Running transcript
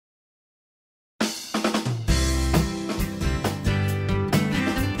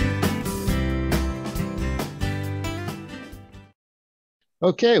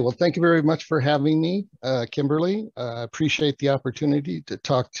Okay, well, thank you very much for having me, Kimberly. I appreciate the opportunity to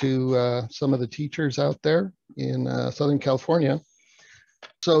talk to some of the teachers out there in Southern California.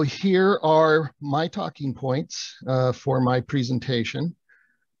 So here are my talking points for my presentation.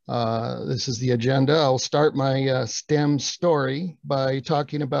 This is the agenda. I'll start my STEM story by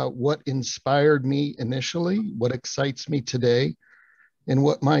talking about what inspired me initially, what excites me today, and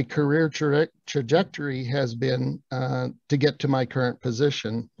what my career trajectory has been to get to my current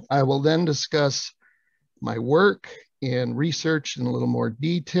position. I will then discuss my work and research in a little more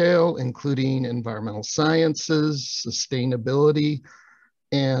detail, including environmental sciences, sustainability,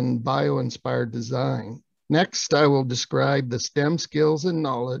 and bio-inspired design. Next, I will describe the STEM skills and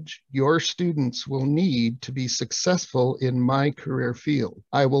knowledge your students will need to be successful in my career field.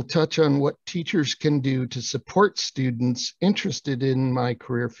 I will touch on what teachers can do to support students interested in my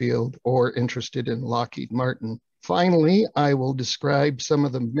career field or interested in Lockheed Martin. Finally, I will describe some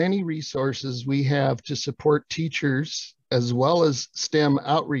of the many resources we have to support teachers, as well as STEM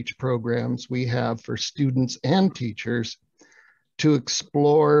outreach programs we have for students and teachers to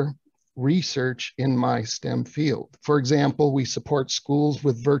explore research in my STEM field. For example, we support schools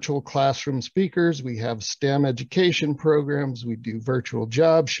with virtual classroom speakers. We have STEM education programs. We do virtual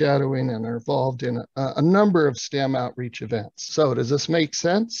job shadowing and are involved in a number of STEM outreach events. So does this make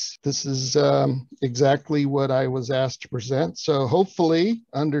sense? This is exactly what I was asked to present. So hopefully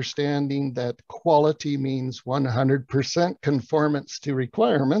understanding that quality means 100% conformance to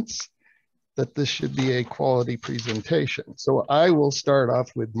requirements, that this should be a quality presentation. So I will start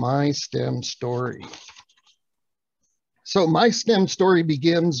off with my STEM story. So my STEM story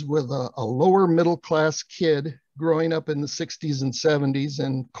begins with a lower middle class kid growing up in the 60s and 70s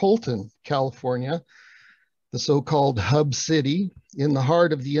in Colton, California, the so-called hub city in the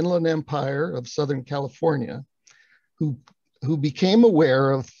heart of the Inland Empire of Southern California, who became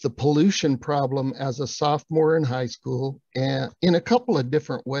aware of the pollution problem as a sophomore in high school and in a couple of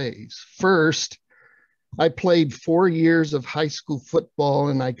different ways. First, I played 4 years of high school football,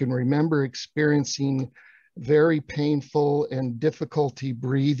 and I can remember experiencing very painful and difficulty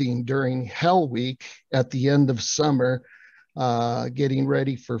breathing during Hell Week at the end of summer, getting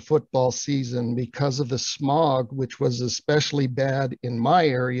ready for football season because of the smog, which was especially bad in my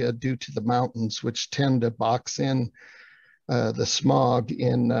area due to the mountains, which tend to box in the smog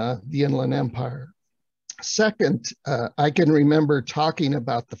in the Inland Empire. Second, I can remember talking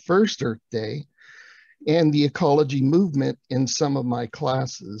about the first Earth Day and the ecology movement in some of my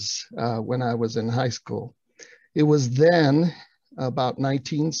classes when I was in high school. It was then, about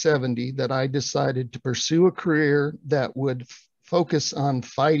 1970, that I decided to pursue a career that would focus on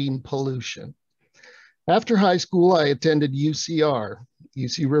fighting pollution. After high school, I attended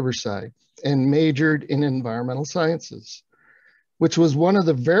UC Riverside, and majored in environmental sciences, which was one of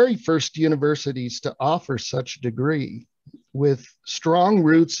the very first universities to offer such a degree. With strong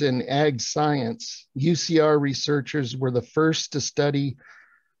roots in ag science, UCR researchers were the first to study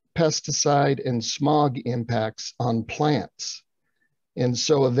pesticide and smog impacts on plants. And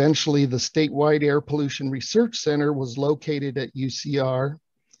so eventually the statewide Air Pollution Research Center was located at UCR,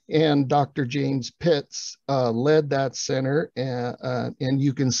 and Dr. James Pitts led that center. And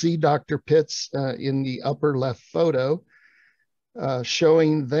you can see Dr. Pitts in the upper left photo,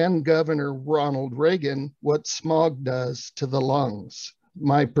 showing then Governor Ronald Reagan what smog does to the lungs.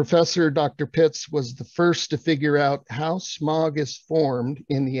 My professor, Dr. Pitts, was the first to figure out how smog is formed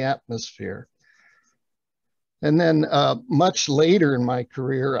in the atmosphere. And then much later in my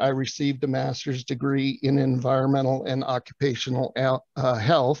career, I received a master's degree in environmental and occupational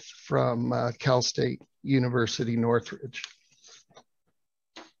health from Cal State University, Northridge.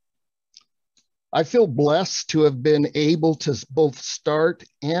 I feel blessed to have been able to both start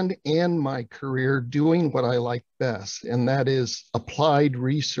and end my career doing what I like best, and that is applied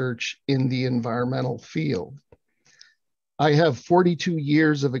research in the environmental field. I have 42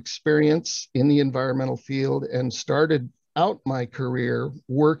 years of experience in the environmental field and started out my career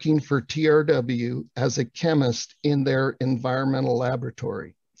working for TRW as a chemist in their environmental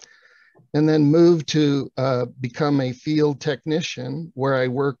laboratory, and then moved to become a field technician where I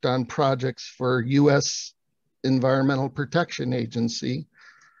worked on projects for U.S. Environmental Protection Agency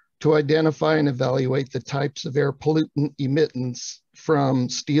to identify and evaluate the types of air pollutant emittents from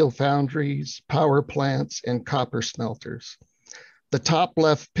steel foundries, power plants, and copper smelters. The top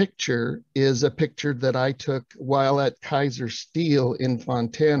left picture is a picture that I took while at Kaiser Steel in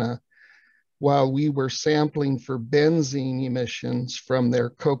Fontana, while we were sampling for benzene emissions from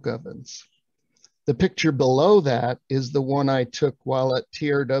their coke ovens. The picture below that is the one I took while at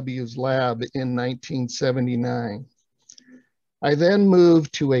TRW's lab in 1979. I then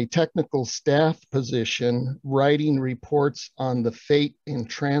moved to a technical staff position, writing reports on the fate and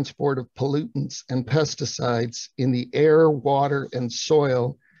transport of pollutants and pesticides in the air, water, and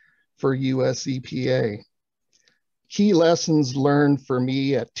soil for US EPA. Key lessons learned for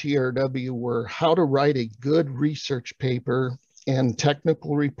me at TRW were how to write a good research paper and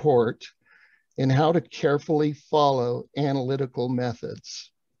technical report, and how to carefully follow analytical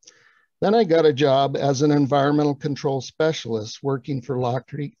methods. Then I got a job as an environmental control specialist working for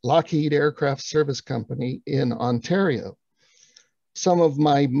Lockheed Aircraft Service Company in Ontario. Some of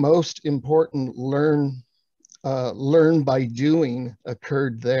my most important learn by doing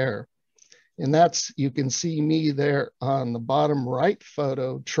occurred there. And that's, you can see me there on the bottom right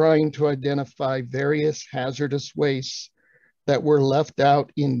photo, trying to identify various hazardous wastes that were left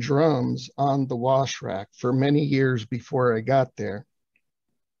out in drums on the wash rack for many years before I got there.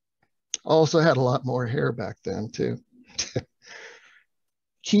 Also had a lot more hair back then too.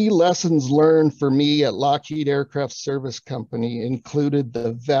 Key lessons learned for me at Lockheed Aircraft Service Company included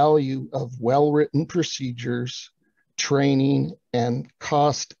the value of well-written procedures, training, and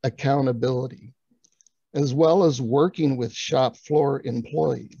cost accountability, as well as working with shop floor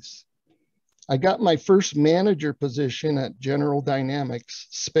employees. I got my first manager position at General Dynamics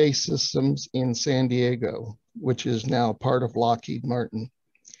Space Systems in San Diego, which is now part of Lockheed Martin.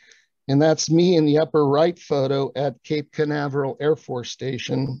 And that's me in the upper right photo at Cape Canaveral Air Force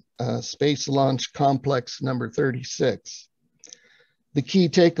Station, Space Launch Complex number 36. The key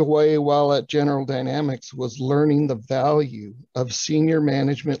takeaway while at General Dynamics was learning the value of senior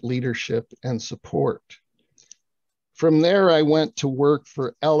management leadership and support. From there, I went to work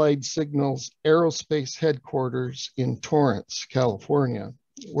for Allied Signals Aerospace Headquarters in Torrance, California,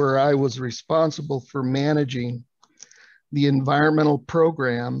 where I was responsible for managing the environmental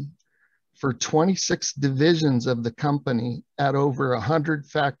program for 26 divisions of the company at over 100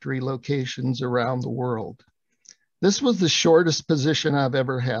 factory locations around the world. This was the shortest position I've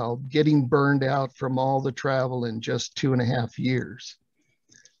ever held, getting burned out from all the travel in just 2.5 years.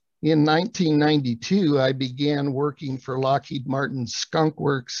 In 1992, I began working for Lockheed Martin Skunk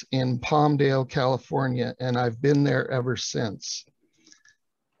Works in Palmdale, California, and I've been there ever since.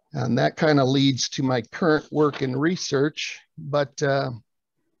 And that kind of leads to my current work in research, but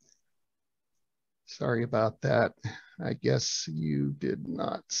sorry about that. I guess you did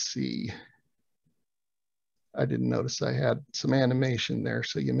not see. I didn't notice I had some animation there,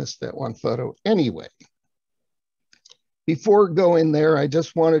 so you missed that one photo. Anyway, before going there, I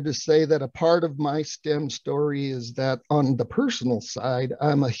just wanted to say that a part of my STEM story is that on the personal side,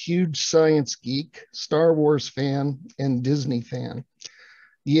 I'm a huge science geek, Star Wars fan, and Disney fan.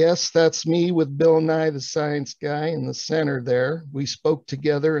 Yes, that's me with Bill Nye, the science guy, in the center there. We spoke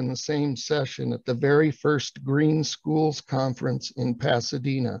together in the same session at the very first Green Schools Conference in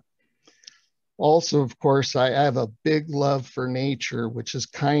Pasadena. Also, of course, I have a big love for nature, which is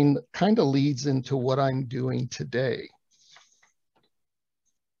kind of leads into what I'm doing today.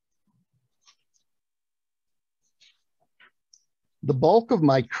 The bulk of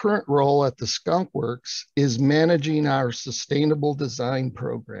my current role at the Skunk Works is managing our sustainable design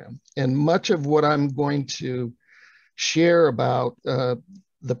program. And much of what I'm going to share about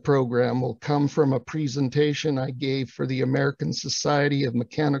the program will come from a presentation I gave for the American Society of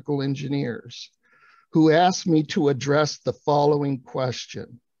Mechanical Engineers, who asked me to address the following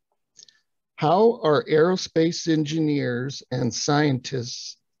question: how are aerospace engineers and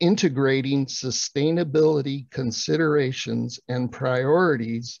scientists integrating sustainability considerations and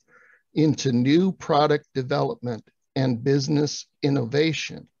priorities into new product development and business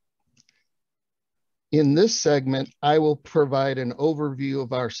innovation? In this segment, I will provide an overview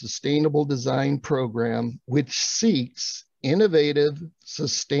of our sustainable design program, which seeks innovative,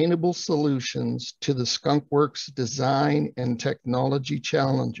 sustainable solutions to the Skunk Works design and technology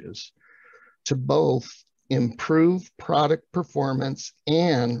challenges to both improve product performance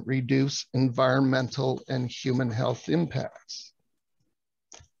and reduce environmental and human health impacts.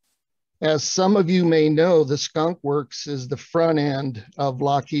 As some of you may know, the Skunk Works is the front end of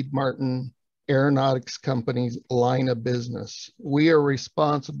Lockheed Martin Aeronautics Company's line of business. We are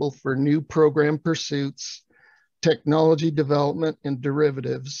responsible for new program pursuits, technology development, and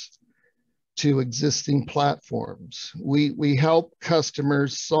derivatives to existing platforms. We help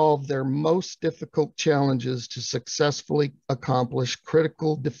customers solve their most difficult challenges to successfully accomplish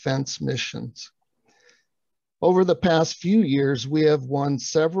critical defense missions. Over the past few years, we have won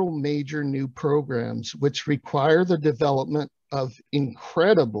several major new programs which require the development of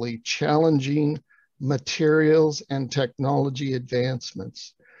incredibly challenging materials and technology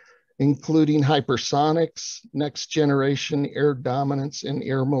advancements. including hypersonics, next generation air dominance and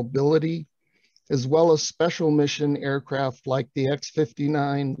air mobility, as well as special mission aircraft like the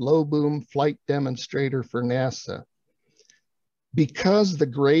X-59 low boom flight demonstrator for NASA. Because the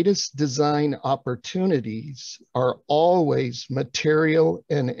greatest design opportunities are always material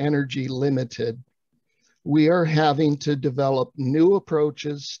and energy limited, we are having to develop new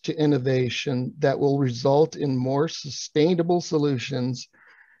approaches to innovation that will result in more sustainable solutions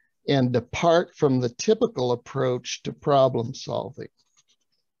and depart from the typical approach to problem solving.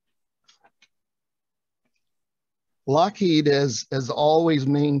 Lockheed has always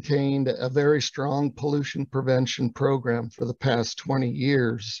maintained a very strong pollution prevention program for the past 20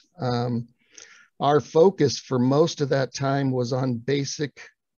 years. Our focus for most of that time was on basic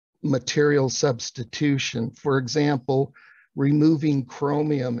material substitution. For example, removing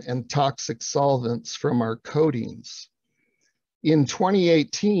chromium and toxic solvents from our coatings. In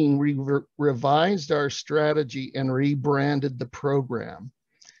 2018, we revised our strategy and rebranded the program.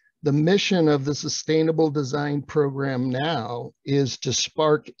 The mission of the Sustainable Design Program now is to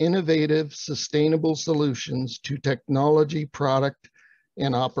spark innovative, sustainable solutions to technology, product,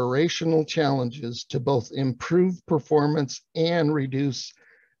 and operational challenges to both improve performance and reduce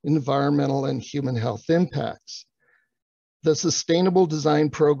environmental and human health impacts. The Sustainable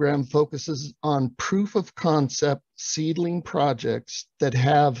Design Program focuses on proof of concept seedling projects that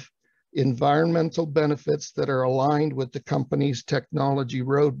have environmental benefits that are aligned with the company's technology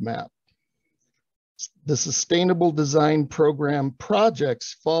roadmap. The Sustainable Design Program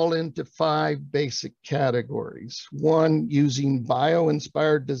projects fall into 5 basic categories. 1, using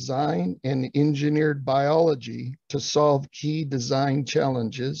bio-inspired design and engineered biology to solve key design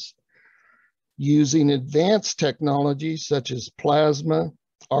challenges. Using advanced technologies such as plasma,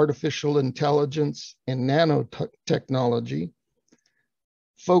 artificial intelligence, and nanotechnology.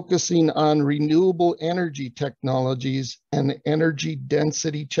 Focusing on renewable energy technologies and energy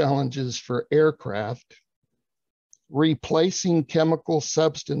density challenges for aircraft, replacing chemical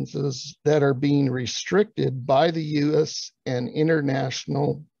substances that are being restricted by the US and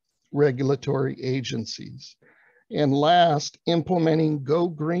international regulatory agencies. And last, implementing Go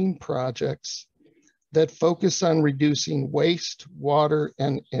Green projects that focus on reducing waste, water,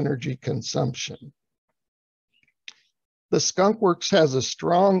 and energy consumption. The Skunk Works has a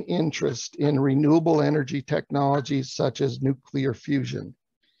strong interest in renewable energy technologies such as nuclear fusion.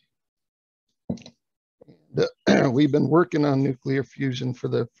 We've been working on nuclear fusion for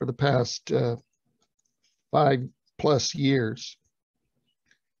the past 5+ years.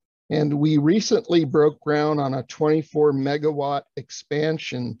 And we recently broke ground on a 24 megawatt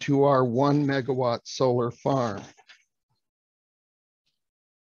expansion to our 1 megawatt solar farm.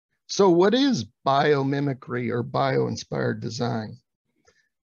 So what is biomimicry or bio-inspired design?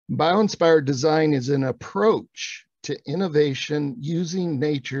 Bio-inspired design is an approach to innovation using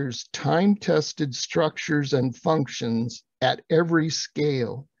nature's time-tested structures and functions at every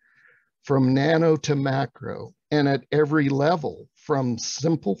scale, from nano to macro, and at every level, from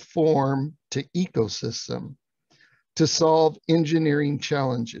simple form to ecosystem, to solve engineering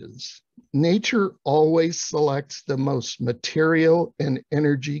challenges. Nature always selects the most material and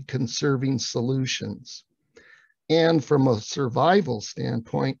energy conserving solutions. And from a survival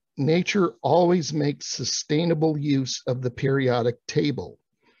standpoint, nature always makes sustainable use of the periodic table,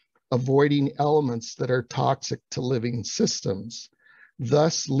 avoiding elements that are toxic to living systems,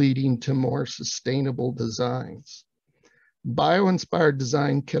 thus leading to more sustainable designs. Bio-inspired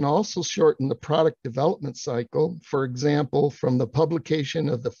design can also shorten the product development cycle. For example, from the publication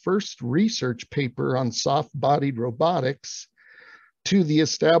of the first research paper on soft-bodied robotics to the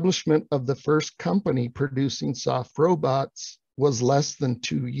establishment of the first company producing soft robots was less than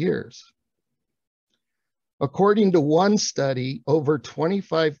 2 years. According to one study, over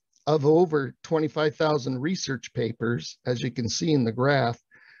 25,000 research papers, as you can see in the graph,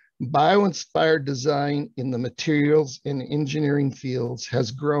 bio-inspired design in the materials and engineering fields has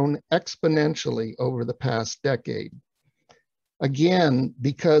grown exponentially over the past decade. Again,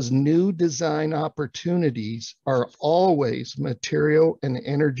 because new design opportunities are always material and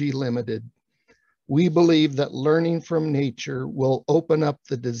energy limited, we believe that learning from nature will open up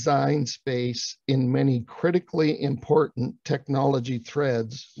the design space in many critically important technology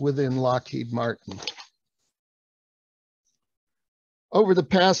threads within Lockheed Martin. Over the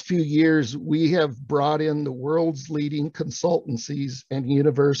past few years, we have brought in the world's leading consultancies and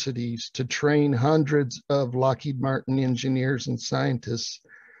universities to train hundreds of Lockheed Martin engineers and scientists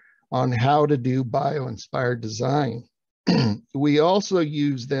on how to do bio-inspired design. We also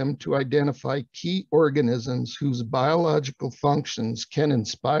use them to identify key organisms whose biological functions can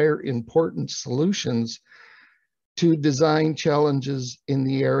inspire important solutions to design challenges in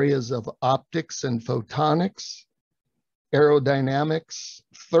the areas of optics and photonics, aerodynamics,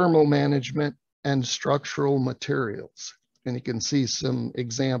 thermal management, and structural materials. And you can see some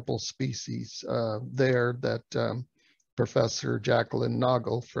example species there that Professor Jacqueline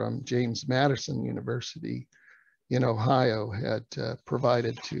Noggle from James Madison University in Ohio had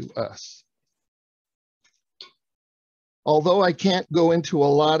provided to us. Although I can't go into a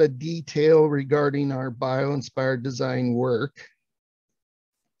lot of detail regarding our bio-inspired design work,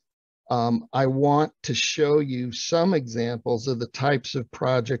 I want to show you some examples of the types of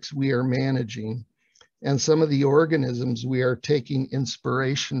projects we are managing and some of the organisms we are taking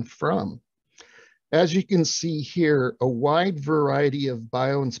inspiration from. As you can see here, a wide variety of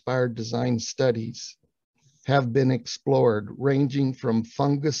bio-inspired design studies have been explored, ranging from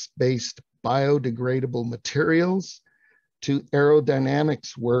fungus-based biodegradable materials to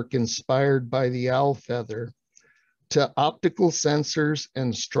aerodynamics work inspired by the owl feather, to optical sensors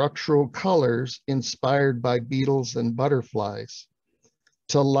and structural colors inspired by beetles and butterflies,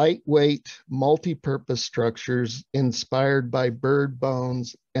 to lightweight multi-purpose structures inspired by bird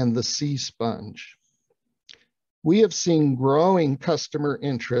bones and the sea sponge. We have seen growing customer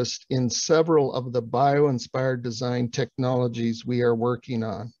interest in several of the bio-inspired design technologies we are working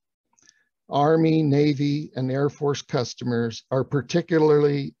on. Army, Navy, and Air Force customers are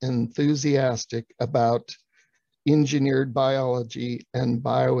particularly enthusiastic about engineered biology and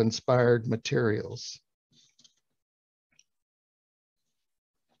bio-inspired materials.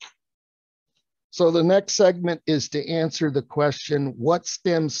 So the next segment is to answer the question, what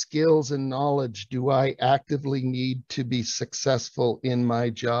STEM skills and knowledge do I actively need to be successful in my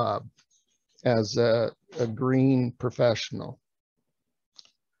job as a green professional?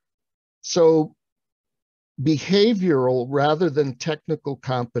 So behavioral rather than technical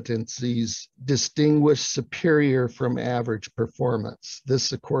competencies distinguish superior from average performance.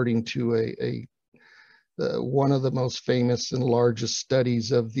 This according to one of the most famous and largest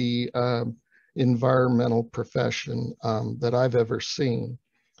studies of the environmental profession that I've ever seen.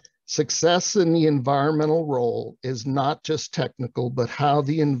 Success in the environmental role is not just technical, but how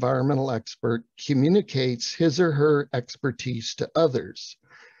the environmental expert communicates his or her expertise to others,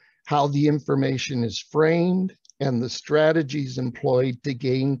 how the information is framed, and the strategies employed to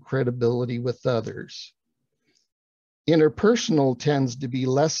gain credibility with others. Interpersonal tends to be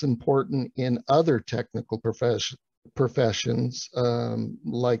less important in other technical professions,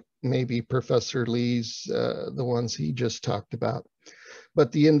 like maybe Professor Lee's, the ones he just talked about.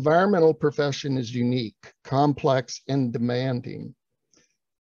 But the environmental profession is unique, complex, and demanding.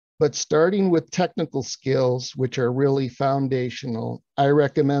 But starting with technical skills, which are really foundational, I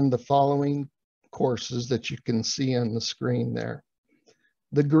recommend the following courses that you can see on the screen there.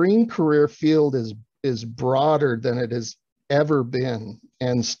 The green career field is broader than it has ever been,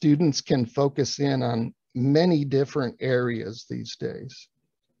 and students can focus in on many different areas these days.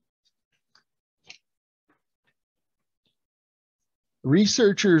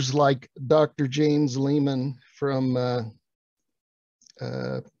 Researchers like Dr. James Lehman from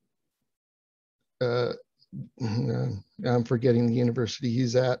I'm forgetting the university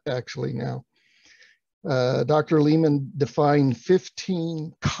he's at actually now. Dr. Lehman defined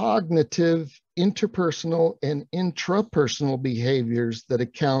 15 cognitive, interpersonal, and intrapersonal behaviors that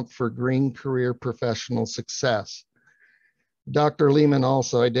account for green career professional success. Dr. Lehman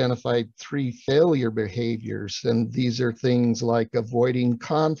also identified 3 failure behaviors, and these are things like avoiding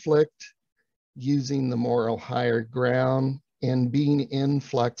conflict, using the moral higher ground, and being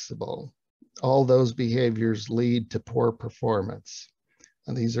inflexible. All those behaviors lead to poor performance.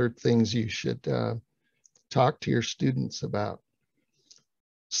 And these are things you should talk to your students about.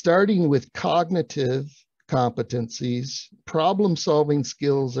 Starting with cognitive competencies, problem-solving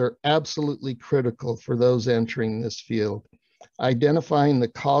skills are absolutely critical for those entering this field. Identifying the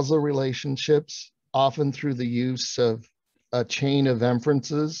causal relationships, often through the use of a chain of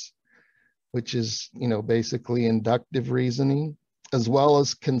inferences, which is, basically inductive reasoning, as well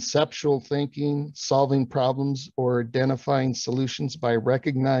as conceptual thinking, solving problems, or identifying solutions by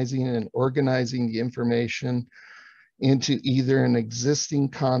recognizing and organizing the information into either an existing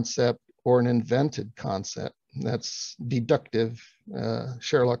concept or an invented concept. That's deductive,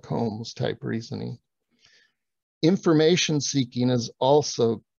 Sherlock Holmes type reasoning. Information seeking is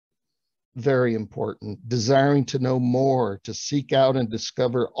also very important, desiring to know more, to seek out and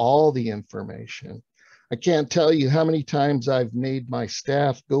discover all the information. I can't tell you how many times I've made my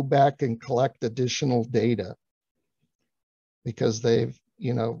staff go back and collect additional data. because they've,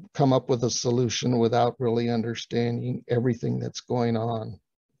 come up with a solution without really understanding everything that's going on.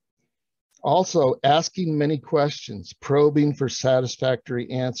 Also, asking many questions, probing for satisfactory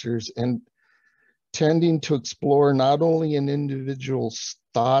answers, and tending to explore not only an individual's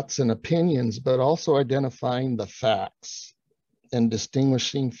thoughts and opinions, but also identifying the facts and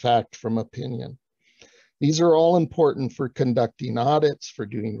distinguishing fact from opinion. These are all important for conducting audits, for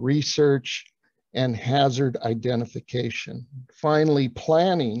doing research, and hazard identification. Finally,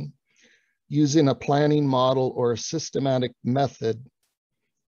 planning, using a planning model or a systematic method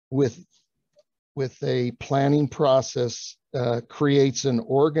with a planning process creates an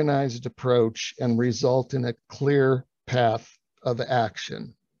organized approach and result in a clear path of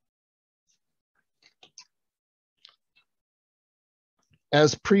action.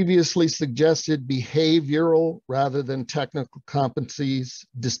 As previously suggested, behavioral rather than technical competencies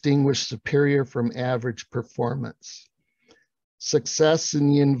distinguish superior from average performance. Success in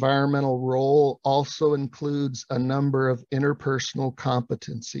the environmental role also includes a number of interpersonal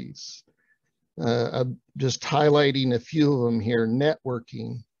competencies. I'm just highlighting a few of them here: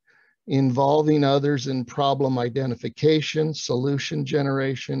 networking, involving others in problem identification, solution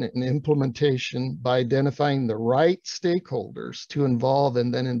generation, and implementation by identifying the right stakeholders to involve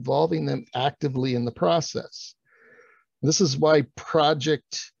and then involving them actively in the process. This is why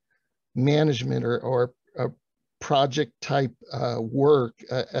project management or project type work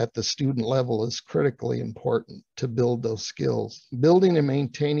at the student level is critically important to build those skills. Building and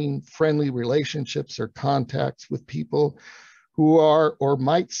maintaining friendly relationships or contacts with people who are or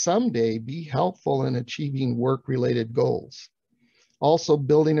might someday be helpful in achieving work-related goals. Also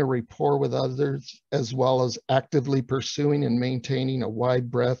building a rapport with others, as well as actively pursuing and maintaining a wide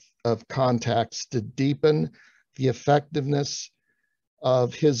breadth of contacts to deepen the effectiveness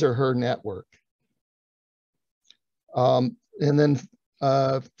of his or her network. And then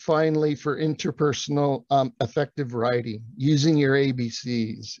finally, for interpersonal effective writing, using your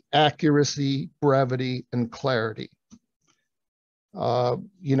ABCs: accuracy, brevity, and clarity.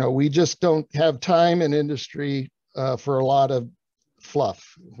 We just don't have time in industry for a lot of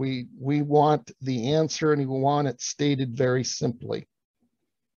fluff. We want the answer, and we want it stated very simply.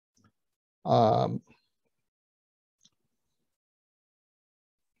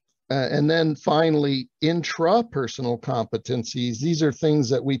 And then finally, intrapersonal competencies. These are things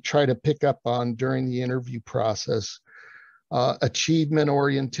that we try to pick up on during the interview process. Achievement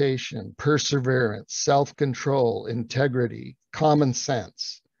orientation, perseverance, self-control, integrity, common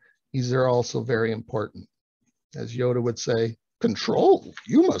sense. These are also very important. As Yoda would say, control,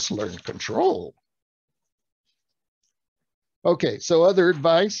 you must learn control. Okay, so other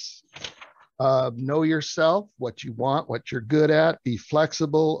advice: know yourself, what you want, what you're good at, be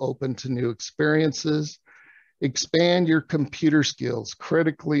flexible, open to new experiences, expand your computer skills,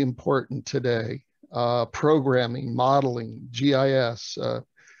 critically important today. Programming, modeling, GIS,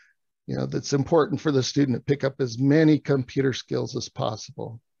 that's important for the student to pick up as many computer skills as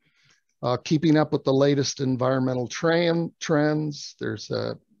possible. Keeping up with the latest environmental trends. There's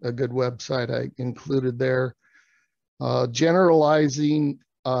a good website I included there. Generalizing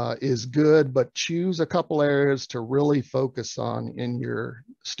is good, but choose a couple areas to really focus on in your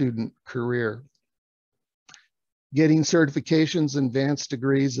student career. Getting certifications and advanced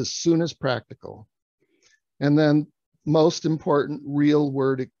degrees as soon as practical. And then most important, real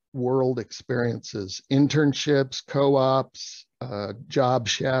world experiences, internships, co-ops, job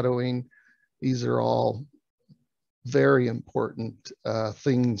shadowing. These are all very important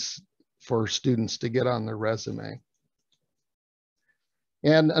things for students to get on their resume.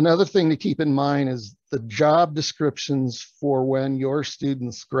 And another thing to keep in mind is the job descriptions for when your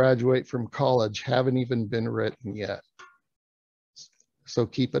students graduate from college haven't even been written yet. So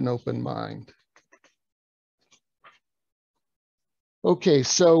keep an open mind. Okay,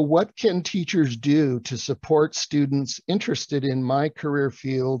 so what can teachers do to support students interested in my career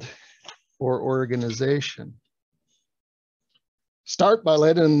field or organization? Start by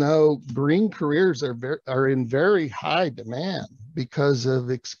letting them know green careers are in very high demand because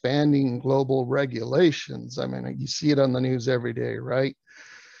of expanding global regulations. I mean, you see it on the news every day, right?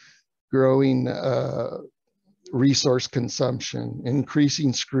 Growing resource consumption,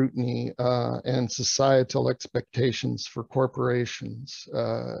 increasing scrutiny, and societal expectations for corporations,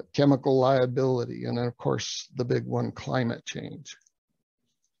 chemical liability, and then of course, the big one, climate change.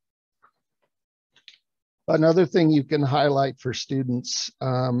 Another thing you can highlight for students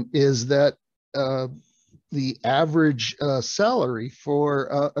is that the average salary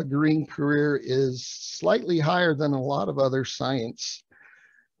for a green career is slightly higher than a lot of other science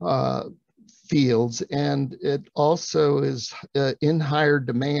fields, and it also is in higher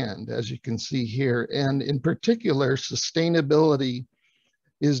demand, as you can see here. And in particular, sustainability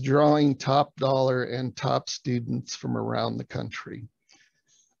is drawing top dollar and top students from around the country.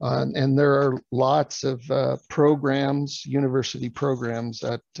 And there are lots of programs, university programs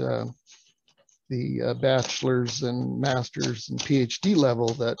at the bachelor's and master's and PhD level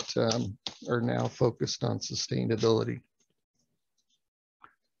that are now focused on sustainability.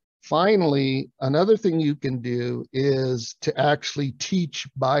 Finally, another thing you can do is to actually teach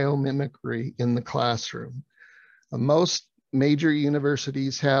biomimicry in the classroom. Most major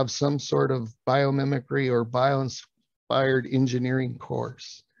universities have some sort of biomimicry or bio-inspired engineering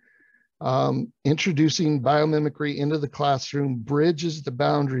course. Introducing biomimicry into the classroom bridges the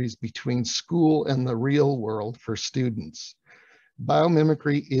boundaries between school and the real world for students.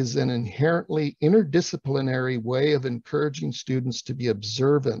 Biomimicry is an inherently interdisciplinary way of encouraging students to be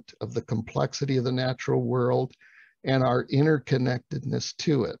observant of the complexity of the natural world and our interconnectedness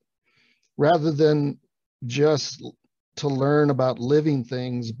to it. Rather than just to learn about living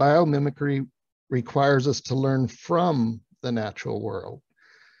things, biomimicry requires us to learn from the natural world.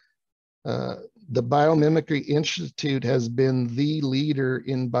 The Biomimicry Institute has been the leader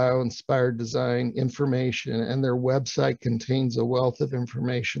in bio-inspired design information, and their website contains a wealth of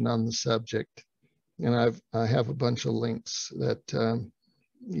information on the subject. And I have a bunch of links that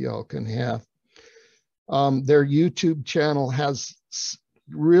y'all can have. Their YouTube channel has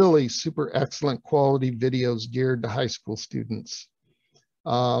really super excellent quality videos geared to high school students.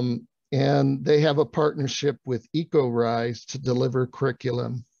 And they have a partnership with EcoRise to deliver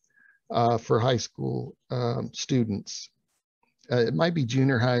curriculum for high school students. It might be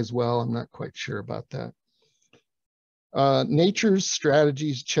junior high as well. I'm not quite sure about that. Nature's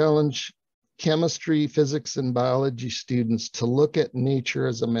strategies challenge chemistry, physics, and biology students to look at nature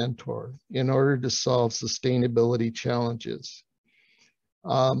as a mentor in order to solve sustainability challenges.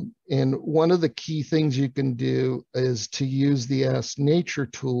 And one of the key things you can do is to use the Ask Nature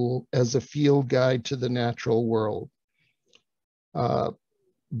tool as a field guide to the natural world.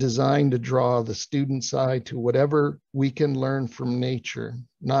 Designed to draw the student's eye to whatever we can learn from nature,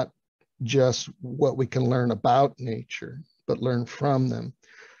 not just what we can learn about nature, but learn from them.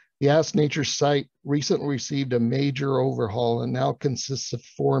 The Ask Nature site recently received a major overhaul and now consists of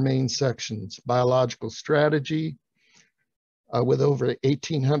 4 main sections: biological strategy, with over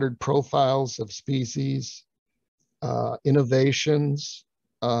 1,800 profiles of species, innovations,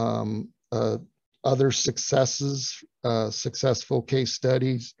 other successes, successful case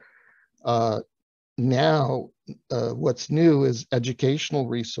studies. Now, what's new is educational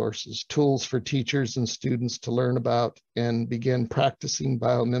resources, tools for teachers and students to learn about and begin practicing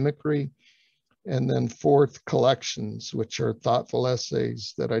biomimicry. And then 4th, collections, which are thoughtful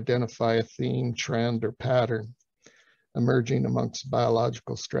essays that identify a theme, trend, or pattern emerging amongst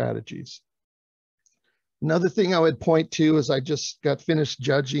biological strategies. Another thing I would point to is I just got finished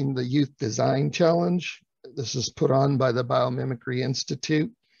judging the Youth Design Challenge. This is put on by the Biomimicry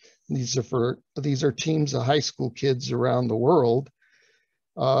Institute. These are teams of high school kids around the world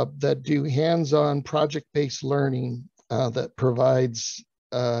that do hands-on project-based learning that provides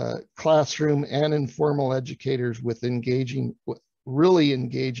classroom and informal educators with really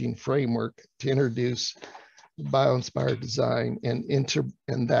engaging framework to introduce bio-inspired design and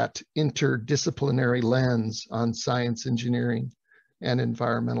that interdisciplinary lens on science, engineering, and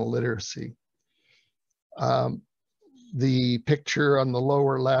environmental literacy. The picture on the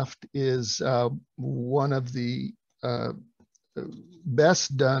lower left is one of the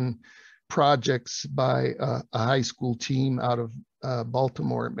best done projects by a high school team out of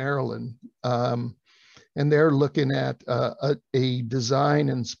Baltimore, Maryland. And they're looking at a design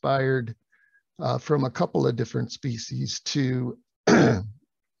inspired from a couple of different species to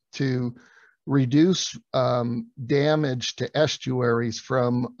reduce damage to estuaries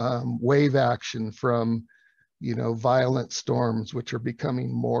from wave action from violent storms, which are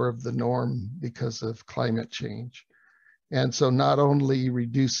becoming more of the norm because of climate change. And so not only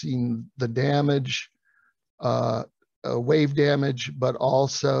reducing the damage, wave damage, but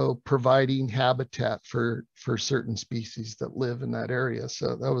also providing habitat for certain species that live in that area.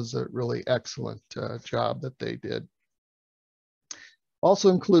 So that was a really excellent job that they did. Also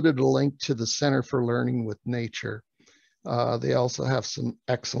included a link to the Center for Learning with Nature. They also have some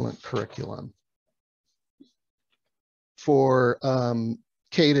excellent curriculum for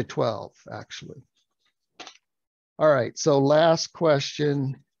K to 12, actually. All right, so last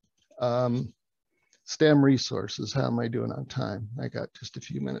question. STEM resources, how am I doing on time? I got just a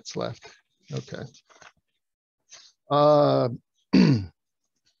few minutes left. Okay.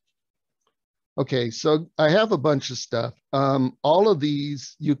 Okay, so I have a bunch of stuff. All of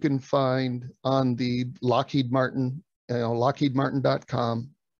these you can find on the Lockheed Martin, lockheedmartin.com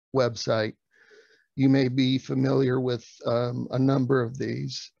website. You may be familiar with a number of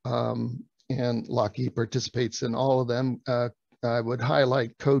these, and Lockheed participates in all of them. I would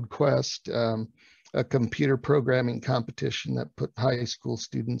highlight CodeQuest, a computer programming competition that put high school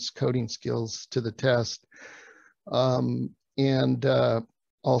students' coding skills to the test, and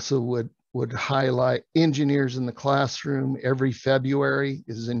also would highlight engineers in the classroom. Every February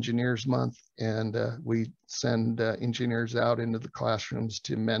is Engineers Month, and we send engineers out into the classrooms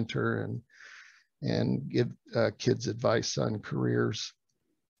to mentor and give kids advice on careers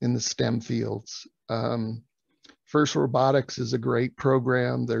in the STEM fields. First Robotics is a great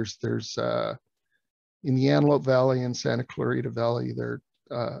program. There's in the Antelope Valley and Santa Clarita Valley,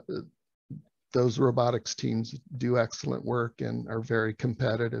 those robotics teams do excellent work and are very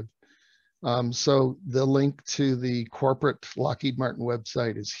competitive. So the link to the corporate Lockheed Martin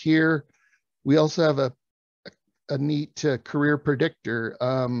website is here. We also have a neat career predictor,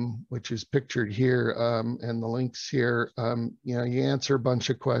 which is pictured here, and the links here. You answer a bunch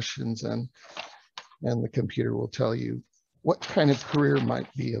of questions, and the computer will tell you what kind of career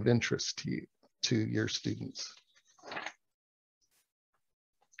might be of interest to your students.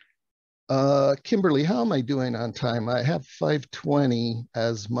 Kimberly, how am I doing on time? I have 5:20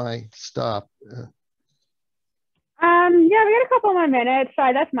 as my stop. Yeah, we got a couple more minutes.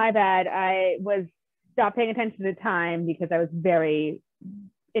 Sorry, that's my bad. I was stopped paying attention to the time because I was very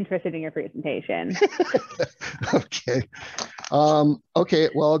interested in your presentation. Okay. Okay,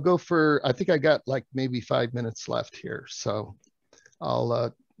 well, I'll go for, I think I got like maybe 5 minutes left here. So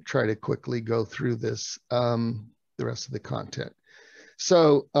I'll try to quickly go through this, the rest of the content.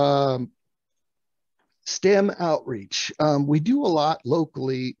 So STEM outreach. We do a lot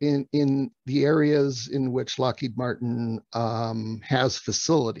locally in the areas in which Lockheed Martin has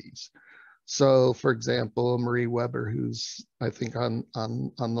facilities. So, for example, Marie Weber, who's I think on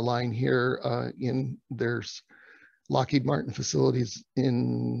the line here, there's Lockheed Martin facilities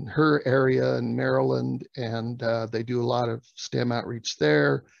in her area in Maryland, and they do a lot of STEM outreach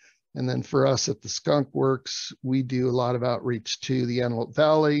there. And then for us at the Skunk Works, we do a lot of outreach to the Antelope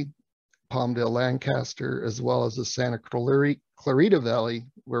Valley, Palmdale, Lancaster, as well as the Santa Clarita Valley,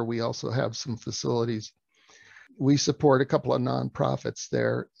 where we also have some facilities. We support a couple of nonprofits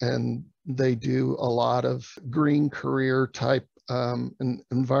there, and they do a lot of green career type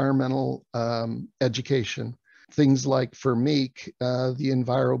environmental education. Things like for MEEK, the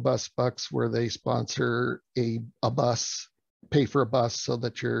EnviroBus Bucks, where they sponsor a bus, pay for a bus so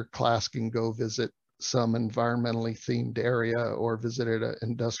that your class can go visit some environmentally themed area or visit at an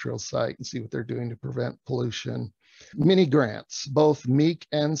industrial site and see what they're doing to prevent pollution. Mini grants, both MEEK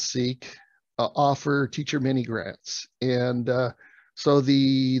and SEEK offer teacher mini grants. And so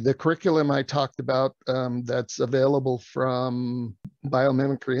the curriculum I talked about that's available from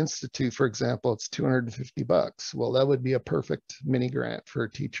Biomimicry Institute, for example, it's $250. Well, that would be a perfect mini grant for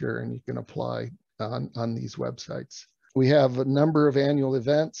a teacher, and you can apply on these websites. We have a number of annual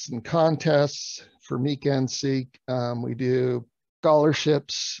events and contests for MEEK and SEEK. We do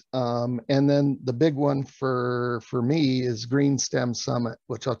scholarships, and then the big one for me is Green STEM Summit,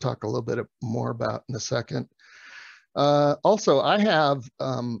 which I'll talk a little bit more about in a second. Also, I have,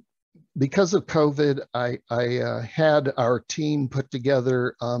 because of COVID, I had our team put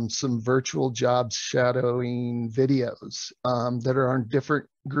together some virtual jobs shadowing videos that are on different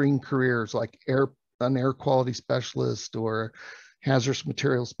green careers, like an air quality specialist or hazardous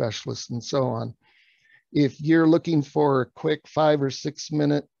material specialist and so on. If you're looking for a quick 5 or 6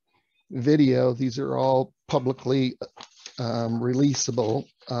 minute video, these are all publicly releasable.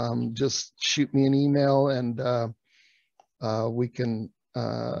 Just shoot me an email, and we can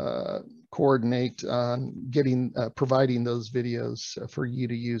coordinate on providing those videos for you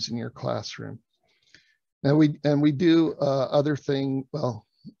to use in your classroom. And we do other thing, well,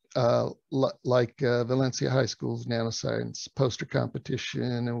 like Valencia High School's nanoscience poster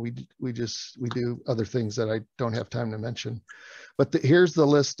competition, and we do other things that I don't have time to mention. But here's the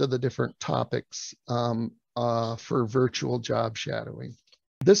list of the different topics for virtual job shadowing.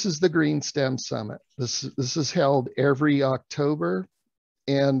 This is the Green STEM Summit. This is held every October,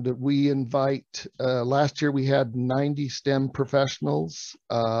 and we invite, last year we had 90 STEM professionals,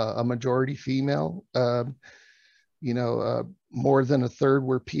 a majority female. More than a third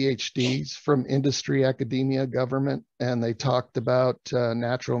were PhDs from industry, academia, government, and they talked about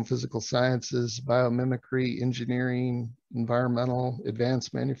natural and physical sciences, biomimicry, engineering, environmental,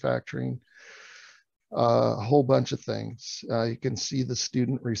 advanced manufacturing. a whole bunch of things. You can see the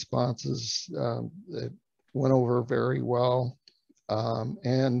student responses. It went over very well,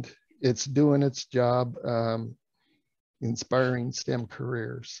 and it's doing its job, inspiring STEM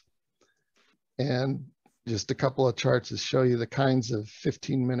careers. And just a couple of charts to show you the kinds of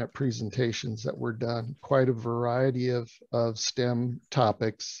 15-minute presentations that were done, quite a variety of STEM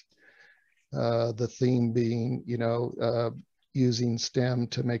topics. The theme being, using STEM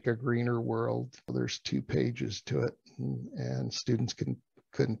to make a greener world. There's 2 pages to it, and students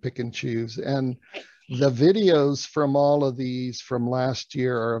couldn't pick and choose. And the videos from all of these from last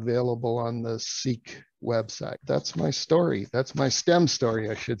year are available on the SEEK website. That's my story. That's my STEM story,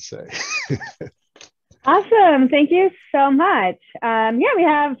 I should say. Awesome. Thank you so much.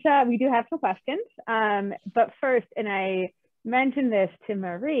 We do have some questions. But first, and I mentioned this to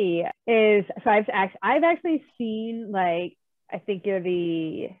Marie, I've actually seen, like, I think you're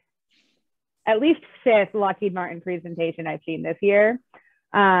the at least 5th Lockheed Martin presentation I've seen this year.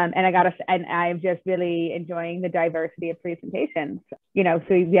 And I'm just really enjoying the diversity of presentations. So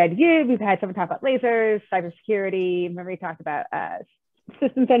we've had someone talk about lasers, cybersecurity. Marie talked about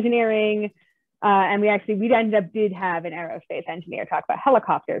systems engineering. And we did have an aerospace engineer talk about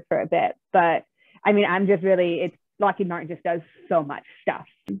helicopters for a bit. But I mean, Lockheed Martin just does so much stuff.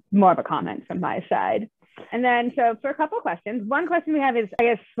 More of a comment from my side. And then, so for a couple of questions, one question we have is, I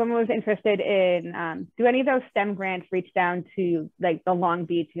guess someone was interested in, do any of those STEM grants reach down to, like, the Long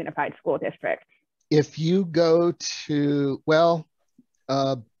Beach Unified School District? If you go to,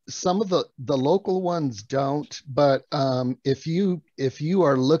 some of the local ones don't, but if you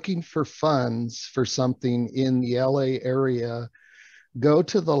are looking for funds for something in the LA area, go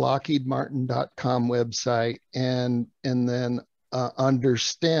to the lockheedmartin.com website, and then under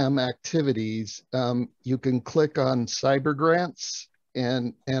STEM activities, you can click on cyber grants,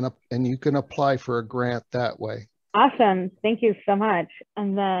 and you can apply for a grant that way. Awesome. Thank you so much.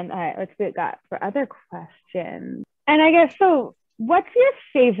 And then, all right, let's see what we got for other questions. And I guess, so what's your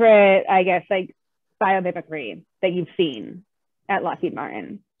favorite, I guess, like, biomimicry that you've seen at Lockheed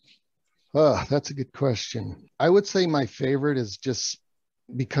Martin? Oh, that's a good question. I would say my favorite is just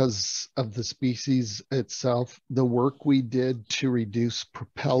because of the species itself, the work we did to reduce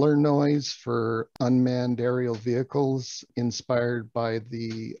propeller noise for unmanned aerial vehicles inspired by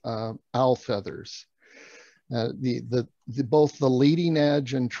the owl feathers. Both the leading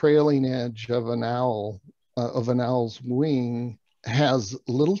edge and trailing edge of an owl's wing has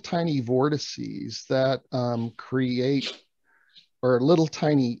little tiny vortices that create, or little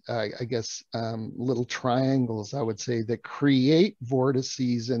tiny, little triangles, I would say, that create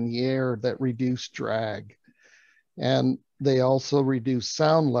vortices in the air that reduce drag. And they also reduce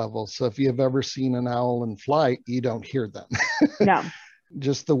sound levels. So if you've ever seen an owl in flight, you don't hear them. No.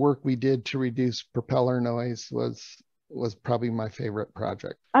 Just the work we did to reduce propeller noise was probably my favorite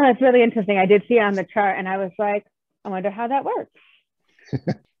project. Oh, that's really interesting. I did see it on the chart, and I was like, I wonder how that works.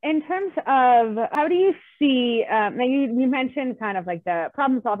 In terms of, how do you see, you mentioned kind of like the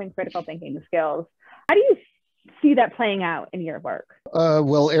problem solving, critical thinking skills. How do you see that playing out in your work?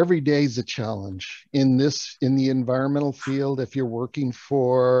 Well, every day is a challenge in the environmental field. If you're working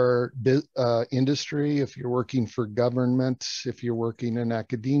for industry, if you're working for government, if you're working in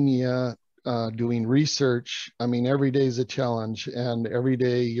academia, doing research, I mean, every day is a challenge, and every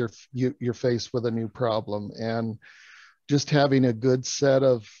day you're faced with a new problem. And just having a good set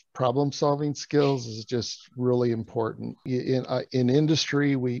of problem solving skills is just really important. In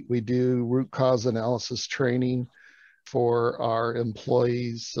industry, we do root cause analysis training for our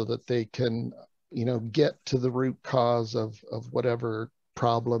employees so that they can, get to the root cause of whatever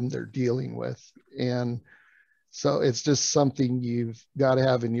problem they're dealing with. And so it's just something you've got to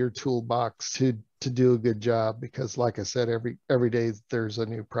have in your toolbox to do a good job, because like I said, every day there's a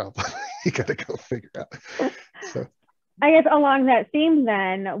new problem you got to go figure out. So I guess along that theme,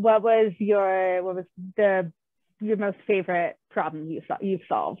 then, what was your most favorite problem you've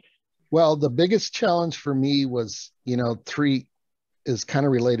solved? Well, the biggest challenge for me was, three is kind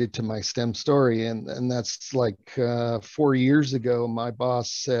of related to my STEM story. And that's like 4 years ago, my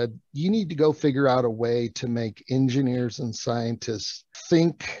boss said, you need to go figure out a way to make engineers and scientists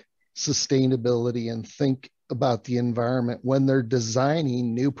think sustainability and think about the environment when they're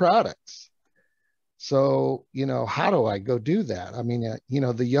designing new products. So, how do I go do that? I mean,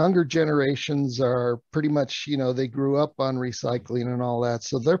 the younger generations are pretty much, they grew up on recycling and all that.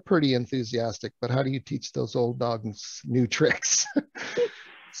 So they're pretty enthusiastic, but how do you teach those old dogs new tricks?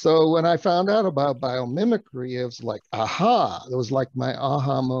 So when I found out about biomimicry, it was like, aha, it was like my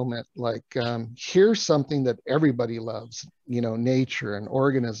aha moment. Like, here's something that everybody loves, nature and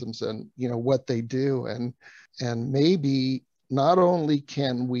organisms and, what they do. And maybe not only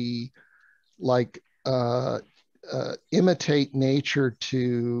can we like imitate nature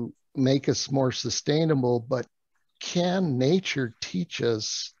to make us more sustainable, but can nature teach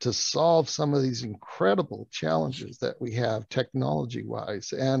us to solve some of these incredible challenges that we have technology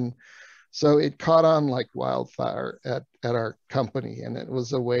wise? And so it caught on like wildfire at our company, and it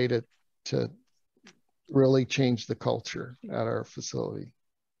was a way to really change the culture at our facility.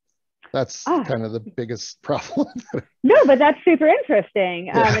 That's kind of the biggest problem. No, but that's super interesting.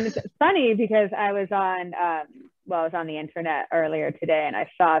 Yeah. And it's funny because I was on the internet earlier today, and I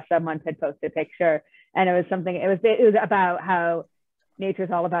saw someone had posted a picture, and it was about how nature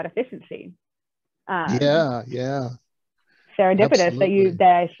is all about efficiency. Yeah. Serendipitous Absolutely.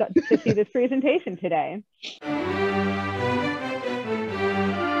 that I to see this presentation today.